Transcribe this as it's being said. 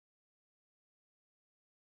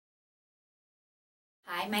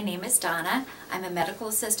Hi, my name is Donna. I'm a medical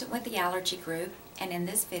assistant with the Allergy Group, and in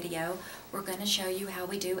this video we're going to show you how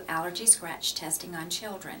we do allergy scratch testing on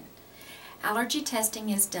children. Allergy testing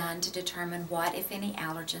is done to determine what, if any,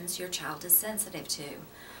 allergens your child is sensitive to.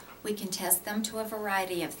 We can test them to a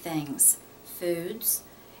variety of things: foods,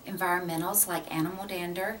 environmentals like animal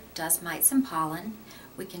dander, dust mites, and pollen.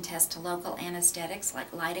 We can test to local anesthetics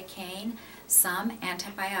like lidocaine, some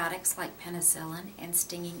antibiotics like penicillin, and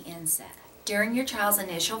stinging insects. During your child's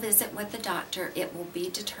initial visit with the doctor, it will be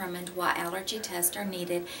determined what allergy tests are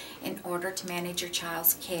needed in order to manage your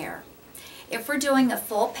child's care. If we're doing a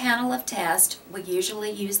full panel of tests, we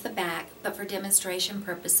usually use the back, but for demonstration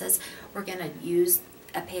purposes, we're going to use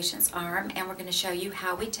a patient's arm, and we're going to show you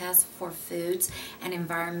how we test for foods and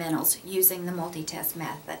environmentals using the multi-test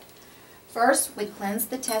method. First, we cleanse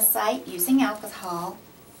the test site using alcohol.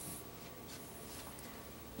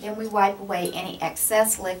 Then we wipe away any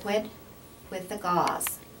excess liquid with the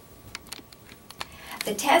gauze.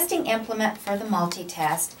 The testing implement for the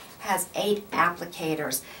multi-test has 8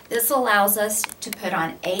 applicators. This allows us to put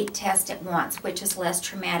on 8 tests at once, which is less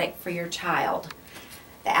traumatic for your child.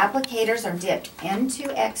 The applicators are dipped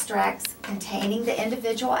into extracts containing the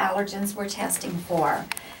individual allergens we're testing for.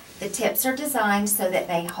 The tips are designed so that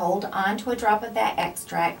they hold on to a drop of that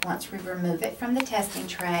extract once we remove it from the testing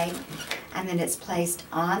tray, and then it's placed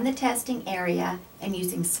on the testing area, and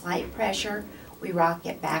using slight pressure we rock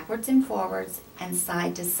it backwards and forwards and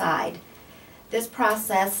side to side. This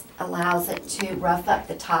process allows it to rough up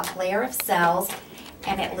the top layer of cells,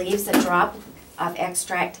 and it leaves a drop of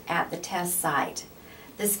extract at the test site.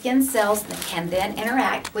 The skin cells can then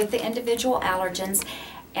interact with the individual allergens,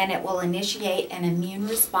 and it will initiate an immune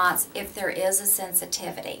response if there is a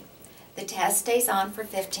sensitivity. The test stays on for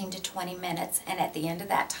 15 to 20 minutes, and at the end of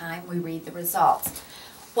that time we read the results.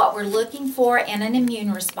 What we're looking for in an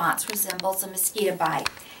immune response resembles a mosquito bite.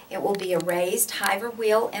 It will be a raised hiver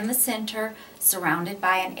wheel in the center, surrounded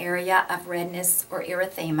by an area of redness or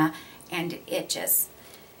erythema, and it itches.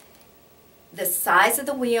 The size of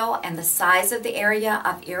the wheel and the size of the area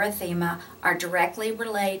of erythema are directly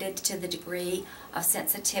related to the degree of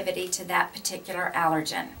sensitivity to that particular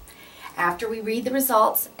allergen. After we read the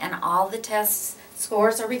results and all the test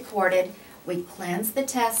scores are recorded, we cleanse the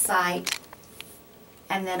test site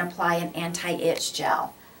and then apply an anti-itch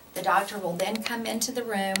gel. The doctor will then come into the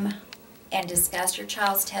room and discuss your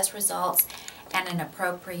child's test results and an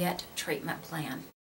appropriate treatment plan.